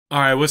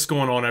Alright, what's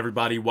going on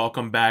everybody?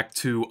 Welcome back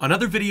to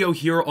another video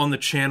here on the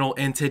channel,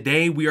 and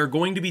today we are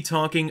going to be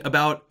talking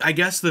about, I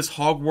guess, this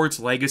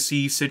Hogwarts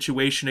Legacy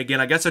situation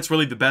again. I guess that's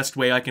really the best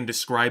way I can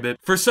describe it.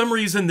 For some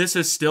reason, this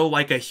is still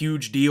like a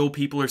huge deal.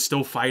 People are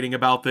still fighting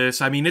about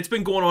this. I mean, it's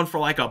been going on for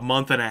like a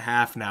month and a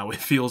half now, it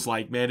feels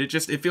like, man.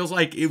 It feels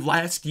like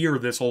last year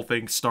this whole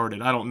thing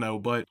started. I don't know,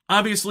 but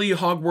obviously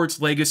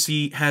Hogwarts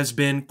Legacy has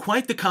been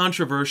quite the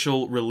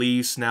controversial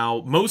release.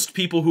 Now, most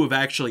people who have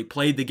actually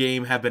played the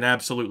game have been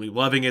absolutely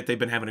loving it. They've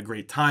been having a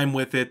great time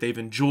with it. They've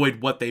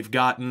enjoyed what they've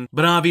gotten.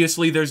 But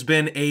obviously, there's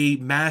been a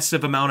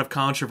massive amount of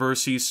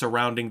controversy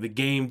surrounding the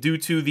game due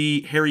to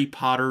the Harry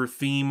Potter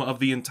theme of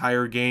the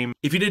entire game.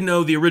 If you didn't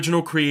know, the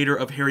original creator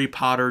of Harry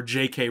Potter,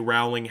 J.K.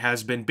 Rowling,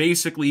 has been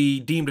basically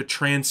deemed a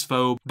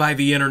transphobe by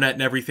the internet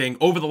and everything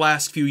over the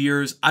last few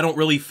years. I don't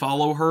really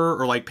follow her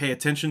or like pay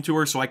attention to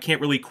her, so I can't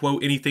really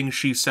quote anything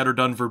she's said or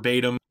done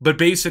verbatim. But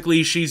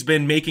basically, she's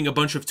been making a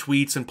bunch of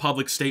tweets and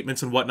public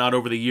statements and whatnot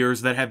over the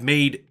years that have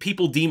made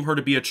people deem her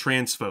to be a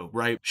transphobe,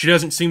 right? She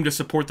doesn't seem to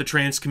support the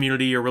trans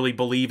community or really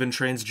believe in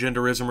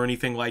transgenderism or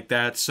anything like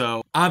that.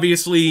 So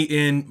obviously,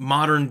 in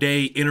modern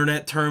day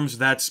internet terms,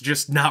 that's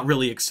just not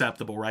really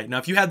acceptable, right? Now,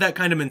 if you had that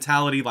kind of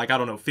mentality, like, I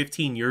don't know,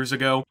 15 years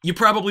ago, you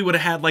probably would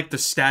have had like the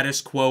status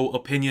quo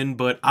opinion,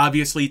 but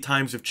obviously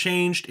times have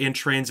changed and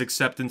trans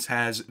acceptance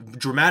has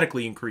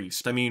dramatically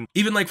increased. I mean,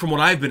 even like from what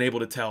I've been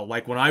able to tell,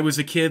 like when I was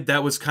a kid,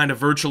 that was kind of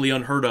virtually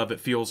unheard of, it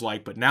feels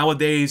like. But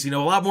nowadays, you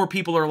know, a lot more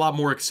people are a lot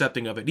more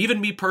accepting of it.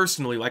 Even me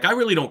personally, like, I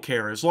really don't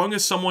care. As long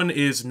as someone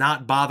is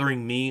not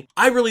bothering me,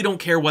 I really don't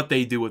care what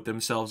they do with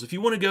themselves. If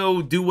you want to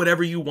go do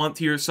whatever you want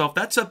to yourself,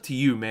 that's up to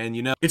you, man,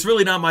 you know? It's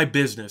really not my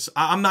business.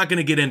 I'm not going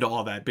to get into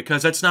all that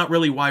because that's not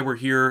really why we're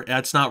here.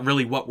 That's not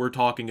really what we're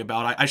talking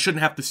about. I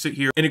shouldn't have to sit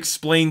here and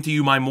explain to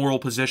you my moral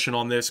position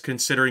on this,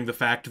 considering the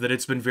fact that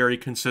it's been very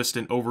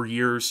consistent over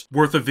years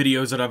worth of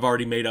videos that I've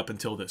already made up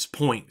until this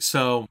point.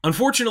 So,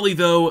 unfortunately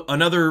though,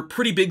 another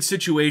pretty big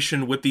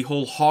situation with the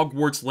whole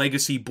Hogwarts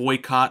Legacy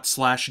boycott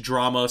slash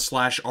drama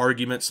slash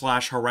argument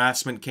slash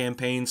harassment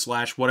campaign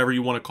slash whatever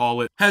you want to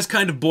call it has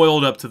kind of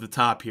boiled up to the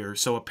top here.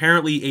 So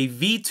apparently a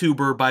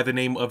VTuber by the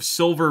name of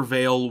Silver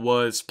Veil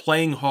was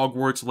playing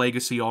Hogwarts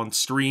Legacy on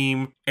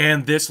stream,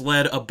 and this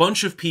led a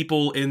bunch of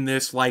people in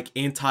this like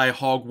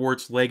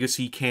anti-Hogwarts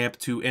Legacy camp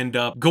to end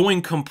up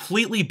going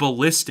completely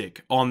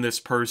ballistic on this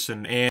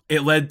person, and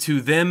it led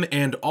to them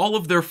and all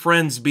of their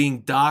friends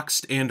being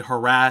doxxed and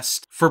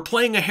harassed for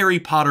playing a Harry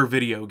Potter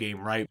video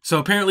game, right? So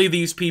apparently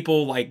these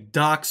people like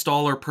doxed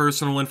all her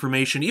personal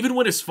information, even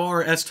went as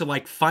far as to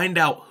like find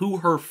out who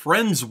her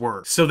friends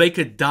were so they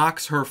could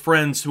dox her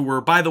friends who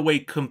were, by the way,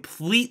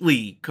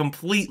 completely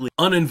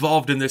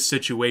uninvolved in this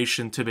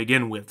situation to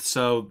begin with.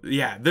 So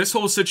yeah, this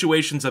whole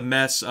situation's a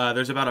mess.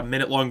 There's about a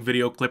minute-long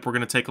video clip we're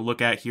going to take a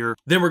look at here.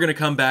 Then we're going to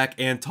come back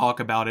and talk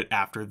about it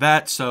after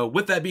that. So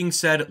with that being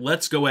said,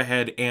 let's go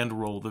ahead and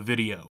roll the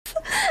video.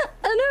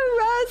 And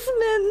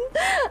harassment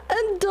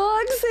and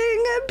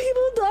doxing and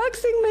people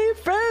doxing my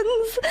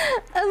friends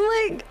and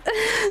like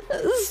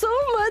so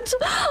much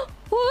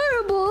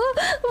horrible,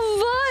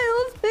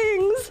 vile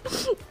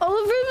things,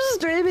 all from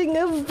streaming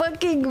a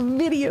fucking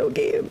video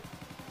game.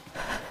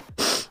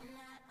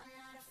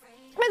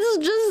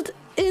 It's just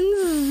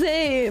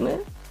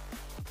insane.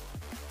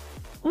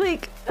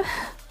 Like,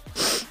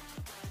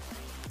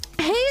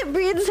 hate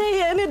breeds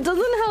hate and it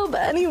doesn't help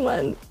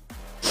anyone.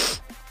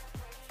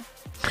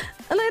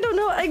 And I don't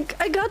know,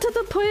 I got to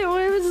the point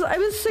where I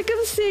was sick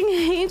of seeing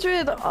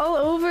hatred all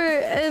over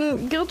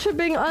and guilt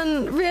tripping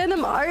on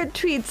random art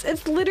tweets.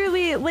 It's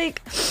literally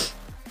like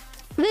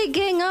they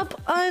gang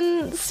up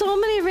on so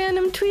many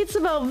random tweets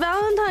about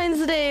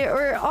Valentine's Day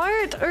or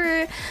art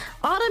or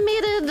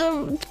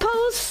automated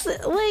posts.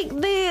 Like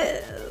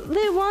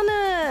they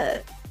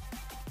wanna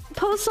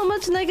post so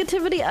much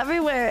negativity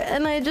everywhere,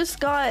 and I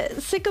just got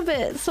sick of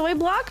it. So I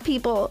block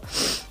people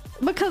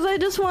because I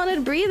just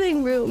wanted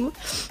breathing room.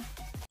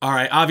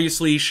 Alright,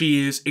 obviously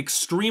she is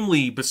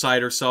extremely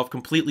beside herself,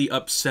 completely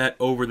upset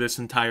over this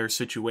entire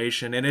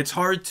situation, and it's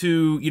hard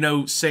to, you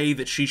know, say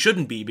that she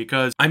shouldn't be,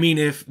 because, I mean,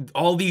 if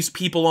all these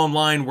people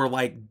online were,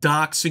 like,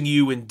 doxing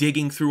you and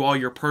digging through all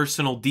your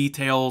personal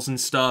details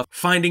and stuff,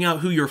 finding out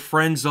who your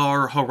friends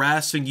are,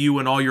 harassing you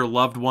and all your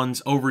loved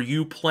ones over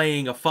you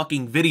playing a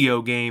fucking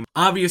video game,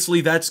 obviously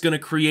that's gonna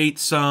create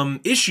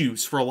some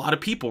issues for a lot of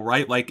people,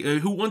 right? Like,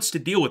 who wants to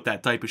deal with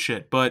that type of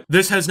shit? But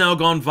this has now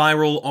gone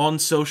viral on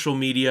social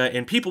media,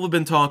 and people have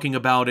been talking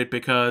about it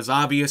because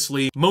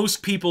obviously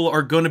most people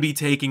are going to be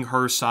taking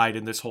her side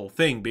in this whole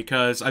thing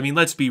because, I mean,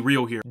 let's be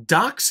real here.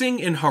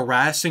 Doxing and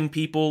harassing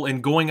people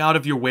and going out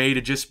of your way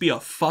to just be a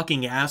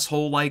fucking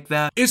asshole like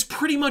that is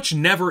pretty much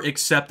never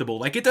acceptable.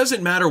 Like, it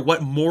doesn't matter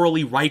what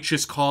morally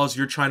righteous cause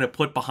you're trying to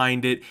put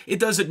behind it. It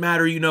doesn't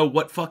matter, you know,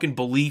 what fucking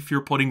belief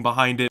you're putting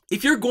behind it.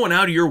 If you're going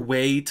out of your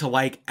way to,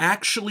 like,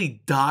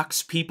 actually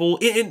dox people,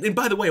 and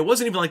by the way, it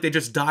wasn't even like they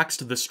just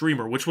doxed the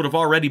streamer, which would have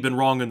already been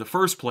wrong in the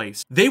first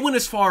place. They went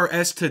as far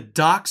as to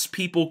dox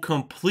people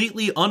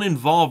completely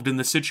uninvolved in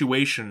the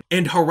situation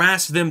and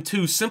harass them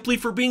too simply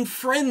for being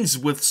friends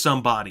with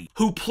somebody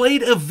who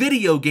played a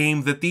video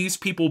game that these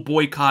people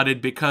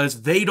boycotted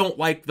because they don't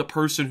like the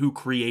person who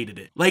created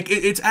it. Like,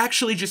 it's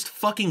actually just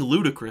fucking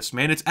ludicrous,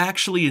 man. It's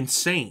actually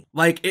insane.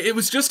 Like, it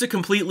was just a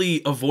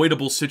completely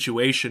avoidable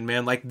situation,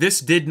 man. Like, this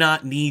did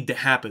not need to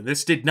happen.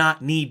 This did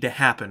not need to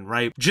happen,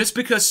 right? Just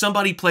because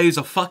somebody plays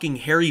a fucking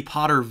Harry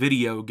Potter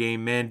video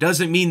game, man,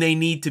 doesn't mean they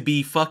need to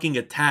be fucking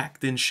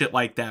attacked and shit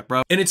like that,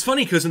 bro. And it's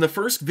funny because in the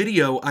first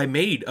video I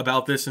made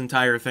about this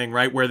entire thing,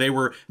 right, where they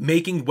were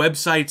making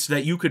websites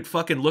that you could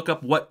fucking look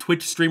up what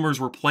Twitch streamers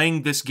were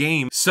playing this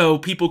game so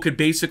people could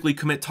basically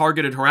commit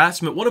targeted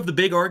harassment, one of the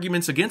big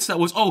arguments against that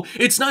was, oh,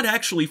 it's not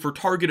actually for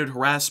targeted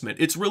harassment.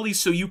 It's really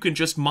so you can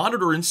just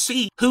monitor and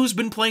see who's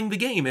been playing the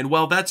game. And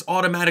well, that's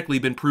automatically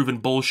been proven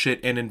bullshit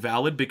and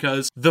invalid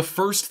because the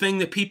first thing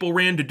that people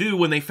ran to do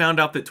when they found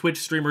out that Twitch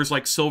streamers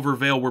like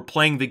Silverveil were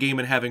playing the game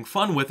and having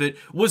fun with it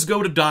was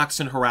go to dox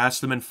and harass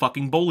them and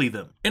fucking bully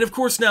them. And of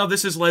course now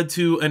this has led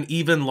to an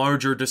even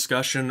larger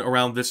discussion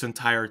around this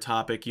entire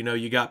topic. You know,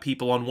 you got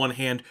people on one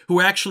hand who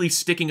are actually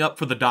sticking up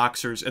for the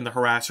doxers and the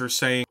harassers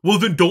saying, well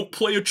then don't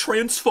play a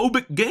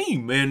transphobic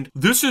game, and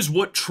this is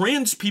what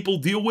trans people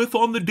deal with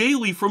on the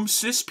daily from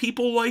cis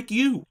people like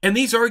you. And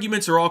these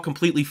arguments are all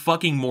completely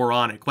fucking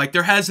moronic. Like,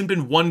 there hasn't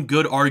been one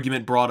good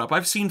argument brought up.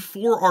 I've seen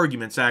 4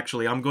 arguments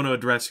actually I'm going to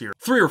address here.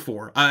 3 or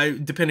 4,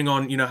 depending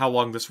on, you know, how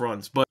long this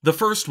runs. But the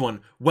first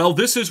one, well,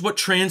 this is what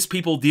trans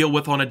people deal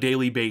with on a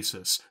daily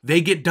basis.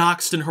 They get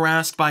doxed and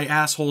harassed by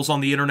assholes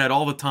on the internet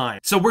all the time.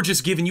 So we're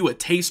just giving you a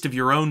taste of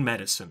your own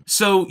medicine.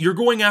 So you're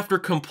going after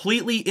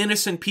completely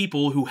innocent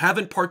people who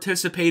haven't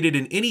participated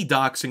in any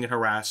doxing and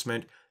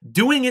harassment,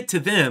 doing it to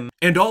them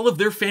and all of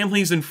their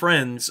families and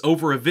friends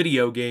over a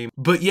video game,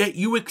 but yet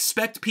you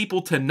expect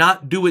people to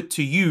not do it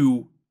to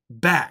you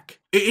back.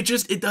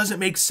 It doesn't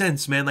make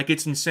sense, man. Like,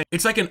 it's insane.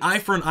 It's like an eye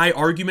for an eye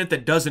argument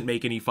that doesn't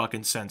make any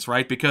fucking sense,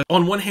 right? Because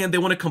on one hand, they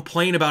want to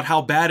complain about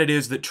how bad it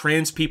is that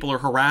trans people are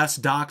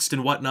harassed, doxed,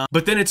 and whatnot,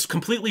 but then it's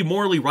completely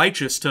morally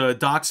righteous to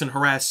dox and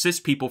harass cis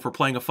people for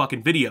playing a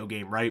fucking video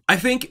game, right? I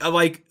think,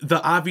 like,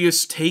 the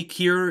obvious take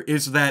here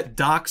is that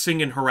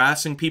doxing and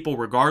harassing people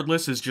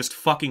regardless is just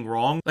fucking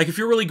wrong. Like, if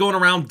you're really going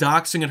around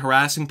doxing and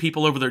harassing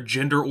people over their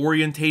gender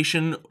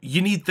orientation,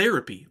 you need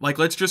therapy. Like,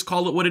 let's just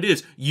call it what it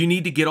is. You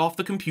need to get off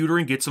the computer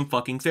and get some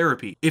fucking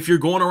therapy. If you're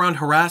going around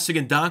harassing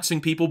and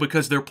doxing people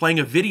because they're playing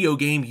a video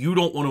game you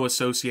don't want to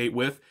associate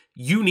with,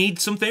 you need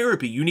some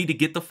therapy. You need to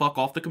get the fuck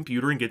off the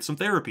computer and get some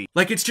therapy.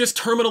 Like, it's just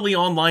terminally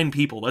online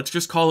people. Let's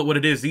just call it what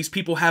it is. These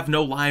people have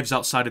no lives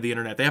outside of the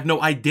internet. They have no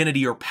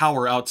identity or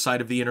power outside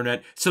of the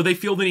internet, so they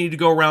feel the need to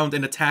go around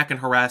and attack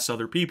and harass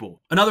other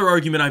people. Another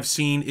argument I've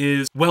seen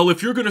is, well,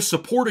 if you're gonna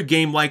support a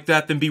game like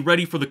that, then be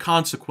ready for the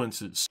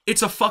consequences.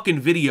 It's a fucking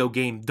video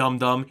game,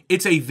 dum-dum.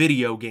 It's a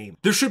video game.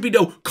 There should be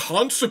no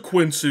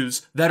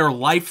consequences that are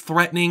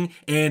life-threatening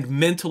and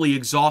mentally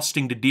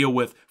exhausting to deal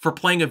with for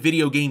playing a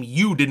video game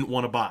you didn't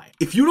want to buy.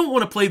 If you don't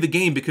want to play the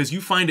game because you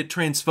find it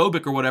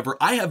transphobic or whatever,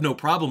 I have no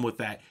problem with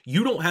that.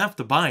 You don't have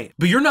to buy it.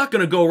 But you're not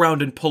going to go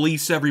around and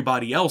police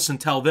everybody else and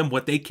tell them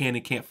what they can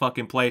and can't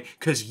fucking play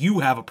because you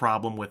have a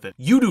problem with it.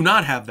 You do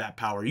not have that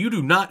power. You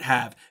do not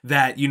have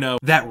that, you know,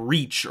 that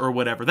reach or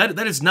whatever.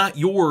 That is not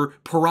your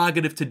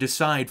prerogative to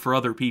decide for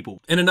other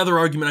people. And another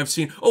argument I've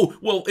seen, oh,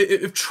 well,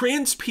 if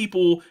trans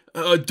people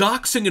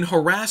doxing and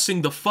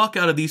harassing the fuck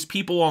out of these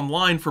people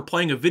online for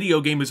playing a video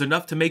game is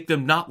enough to make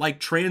them not like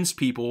trans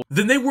people,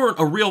 then they weren't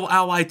a real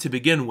ally to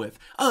begin with.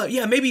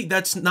 Yeah, maybe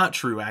that's not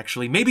true,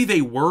 actually. Maybe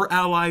they were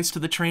allies to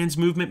the trans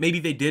movement.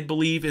 Maybe they did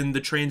believe in the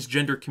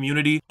transgender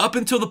community up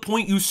until the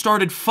point you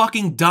started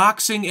fucking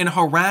doxing and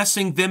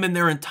harassing them and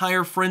their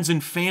entire friends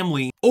and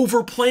family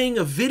over playing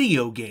a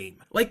video game.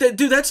 Like, that,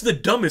 dude, that's the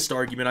dumbest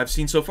argument I've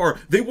seen so far.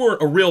 They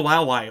weren't a real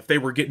ally if they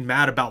were getting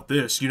mad about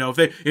this, you know,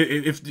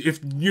 if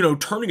you know,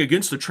 turning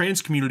against the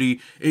trans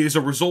community is a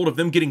result of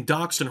them getting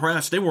doxxed and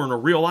harassed, they weren't a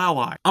real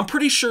ally. I'm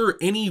pretty sure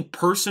any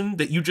person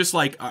that you just,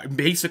 like,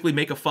 basically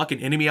make a fucking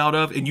enemy out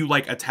of and you,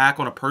 like, attack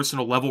on a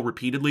personal level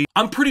repeatedly,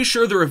 I'm pretty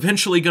sure they're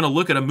eventually gonna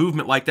look at a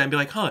movement like that and be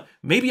like, huh,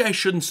 maybe I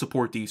shouldn't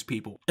support these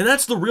people. And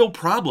that's the real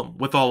problem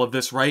with all of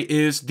this, right,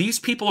 is these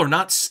people are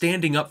not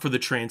standing up for the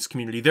trans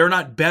community. They're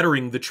not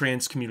bettering the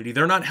trans community.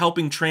 They're not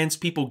helping trans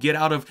people get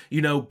out of,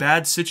 you know,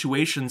 bad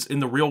situations in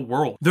the real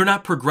world. They're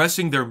not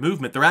progressing their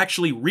movement. They're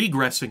actually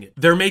regressing it.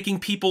 They're making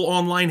people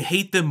online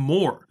hate them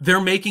more.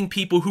 They're making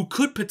people who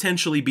could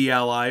potentially be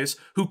allies,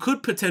 who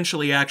could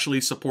potentially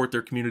actually support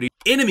their community,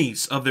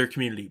 enemies of their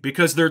community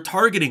because they're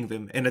targeting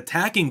them and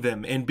attacking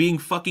them and being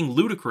fucking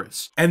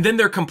ludicrous. And then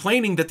they're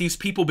complaining that these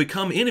people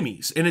become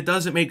enemies, and it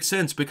doesn't make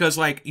sense because,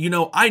 like, you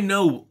know, I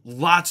know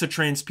lots of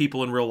trans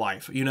people in real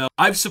life, you know,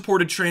 I've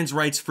supported trans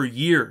rights for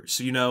years,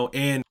 you know,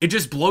 and it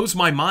just blows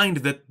my mind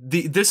that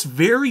this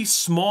very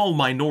small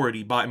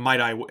minority,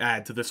 might I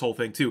add to this whole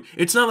thing too,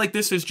 it's not like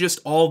this is just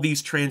all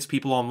these trans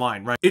people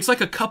online, right? It's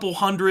like a couple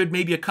hundred,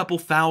 maybe a couple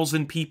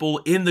thousand people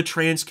in the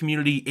trans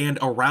community and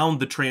around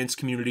the trans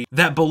community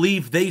that believe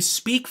believe they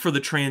speak for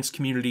the trans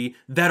community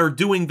that are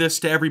doing this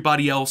to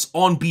everybody else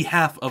on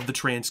behalf of the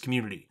trans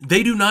community.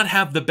 They do not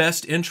have the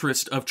best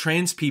interest of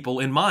trans people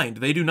in mind.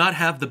 They do not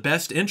have the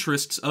best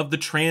interests of the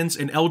trans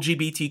and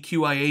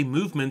LGBTQIA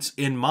movements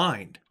in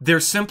mind. They're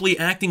simply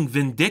acting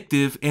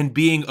vindictive and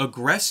being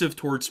aggressive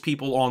towards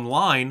people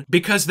online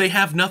because they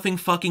have nothing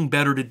fucking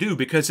better to do,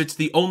 because it's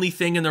the only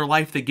thing in their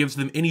life that gives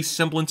them any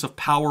semblance of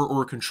power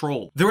or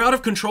control. They're out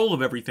of control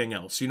of everything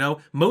else, you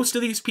know? Most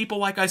of these people,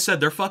 like I said,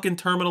 they're fucking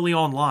terminally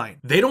online.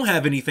 They don't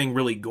have anything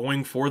really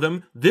going for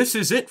them. This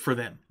is it for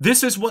them.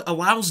 This is what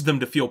allows them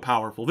to feel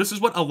powerful. This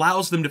is what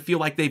allows them to feel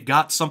like they've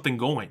got something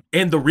going.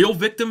 And the real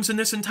victims in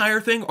this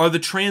entire thing are the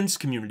trans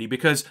community,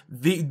 because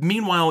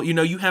meanwhile, you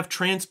know, you have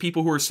trans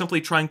people who are simply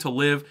trying to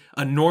live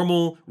a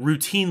normal,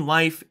 routine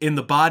life in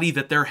the body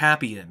that they're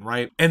happy in,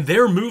 right? And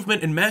their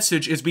movement and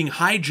message is being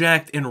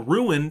hijacked and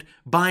ruined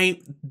by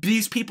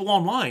these people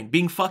online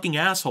being fucking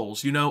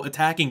assholes, you know,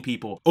 attacking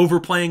people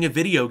over playing a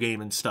video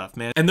game and stuff,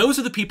 man. And those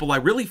are the people I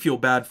really feel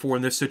bad for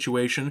in this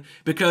situation,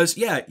 because,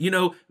 yeah, you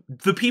know,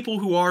 the people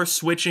who are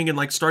switching and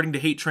like starting to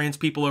hate trans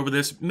people over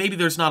this, maybe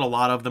there's not a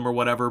lot of them or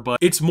whatever, but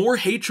it's more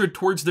hatred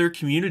towards their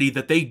community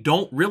that they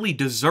don't really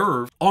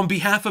deserve on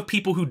behalf of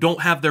people who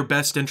don't have their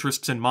best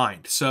interests in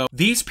mind. So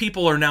these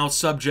people are now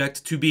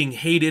subject to being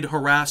hated,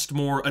 harassed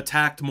more,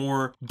 attacked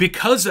more,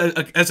 because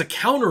as a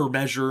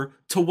countermeasure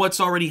to what's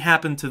already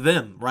happened to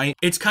them, right?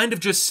 It's kind of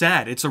just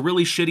sad. It's a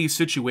really shitty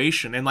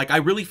situation. And like, I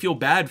really feel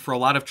bad for a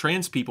lot of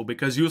trans people,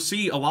 because you'll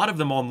see a lot of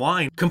them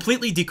online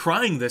completely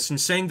decrying this and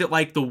saying that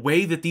like the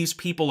way that these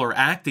people are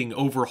acting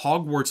over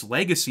Hogwarts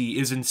legacy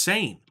is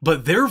insane.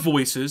 But their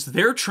voices,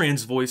 their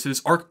trans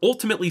voices, are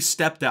ultimately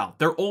stepped out.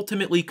 They're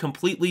ultimately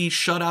completely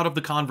shut out of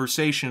the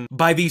conversation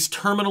by these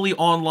terminally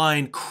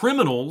online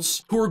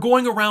criminals who are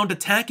going around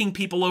attacking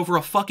people over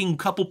a fucking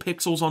couple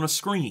pixels on a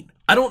screen.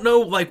 I don't know,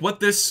 like, what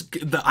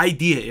the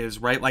idea is,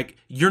 right? Like,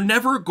 you're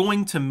never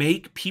going to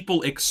make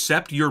people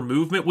accept your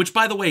movement, which,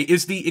 by the way,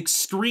 is the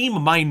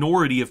extreme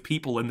minority of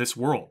people in this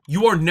world.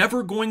 You are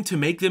never going to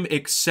make them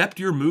accept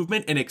your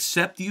movement and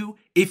accept you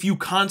if you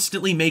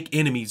constantly make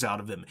enemies out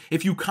of them.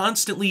 If you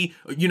constantly,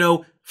 you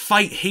know,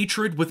 fight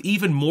hatred with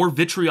even more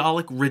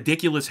vitriolic,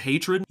 ridiculous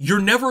hatred, you're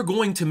never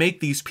going to make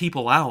these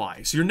people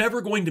allies. You're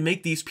never going to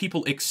make these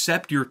people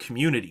accept your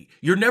community.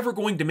 You're never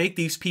going to make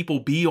these people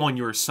be on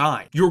your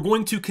side. You're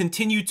going to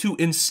continue to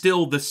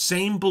instill the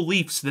same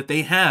beliefs that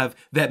they have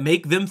that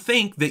make them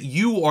think that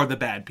you are the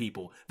bad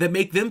people, that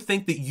make them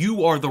think that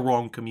you are the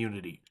wrong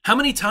community. How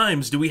many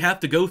times do we have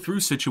to go through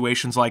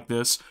situations like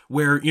this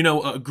where, you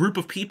know, a group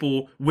of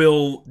people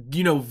will,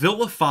 you know,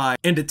 vilify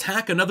and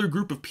attack another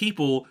group of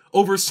people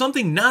over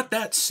something not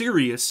that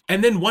serious,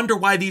 and then wonder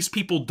why these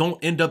people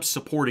don't end up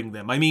supporting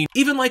them? I mean,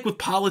 even like with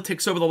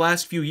politics over the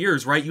last few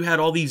years, right? You had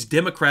all these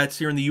Democrats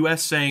here in the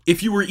US saying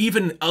if you were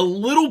even a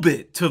little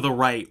bit to the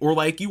right, or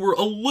like you were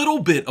a little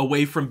bit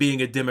away from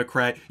being a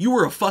Democrat, you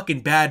were a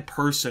fucking bad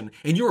person,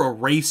 and you're a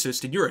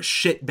racist, and you're a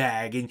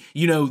shitbag, and,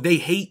 you know, they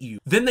hate you.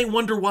 Then they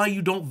wonder why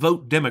you don't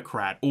vote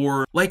Democrat.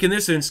 Or like in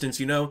this instance,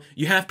 you know,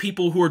 you have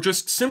people who are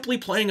just simply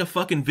playing a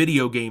fucking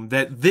video game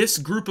that this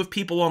group of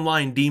people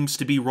online deems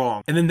to be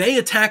wrong, and then they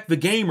attack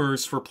the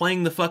gamers for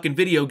playing the fucking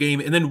video game,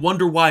 and then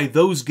wonder why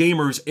those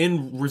gamers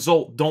in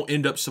result don't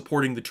end up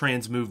supporting the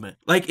trans movement.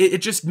 Like, it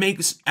just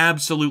makes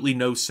absolutely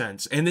no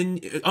sense. And then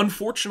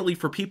unfortunately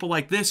for people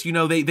like this, you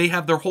know, they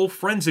have their whole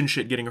friends and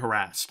shit getting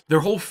harassed, their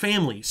whole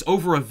families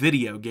over a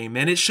video game,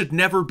 and it should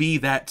never be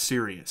that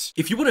serious.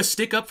 If you want to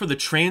stick up for the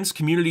trans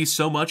community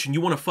so much and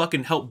you want to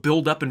fucking help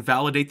build up and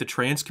validate the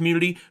trans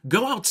community,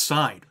 go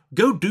outside.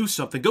 Go do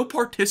something. Go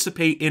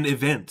participate in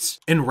events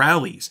and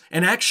rallies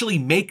and actually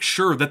make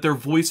sure that their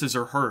voices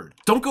are heard.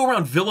 Don't go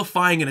around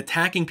vilifying and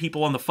attacking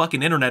people on the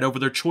fucking internet over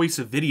their choice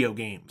of video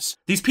games.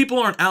 These people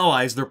aren't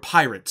allies, they're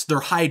pirates,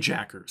 they're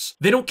hijackers.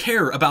 They don't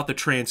care about the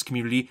trans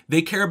community.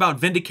 They care about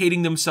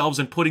vindicating themselves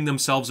and putting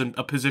themselves in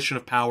a position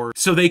of power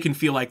so they can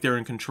feel like they're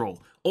in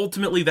control.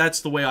 Ultimately, that's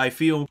the way I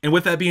feel. And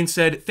with that being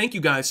said, thank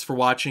you guys for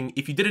watching.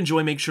 If you did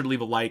enjoy, make sure to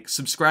leave a like.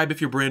 Subscribe if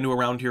you're brand new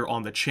around here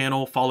on the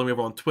channel. Follow me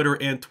over on Twitter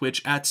and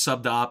Twitch at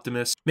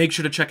 @SubToOptimus. Make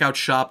sure to check out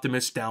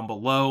Shoptimus down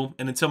below.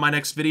 And until my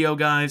next video,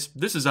 guys,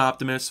 this is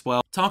Optimus,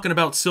 well, talking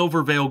about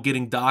Silvervale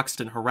getting doxxed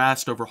and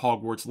harassed over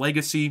Hogwarts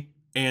Legacy,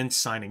 and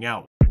signing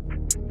out.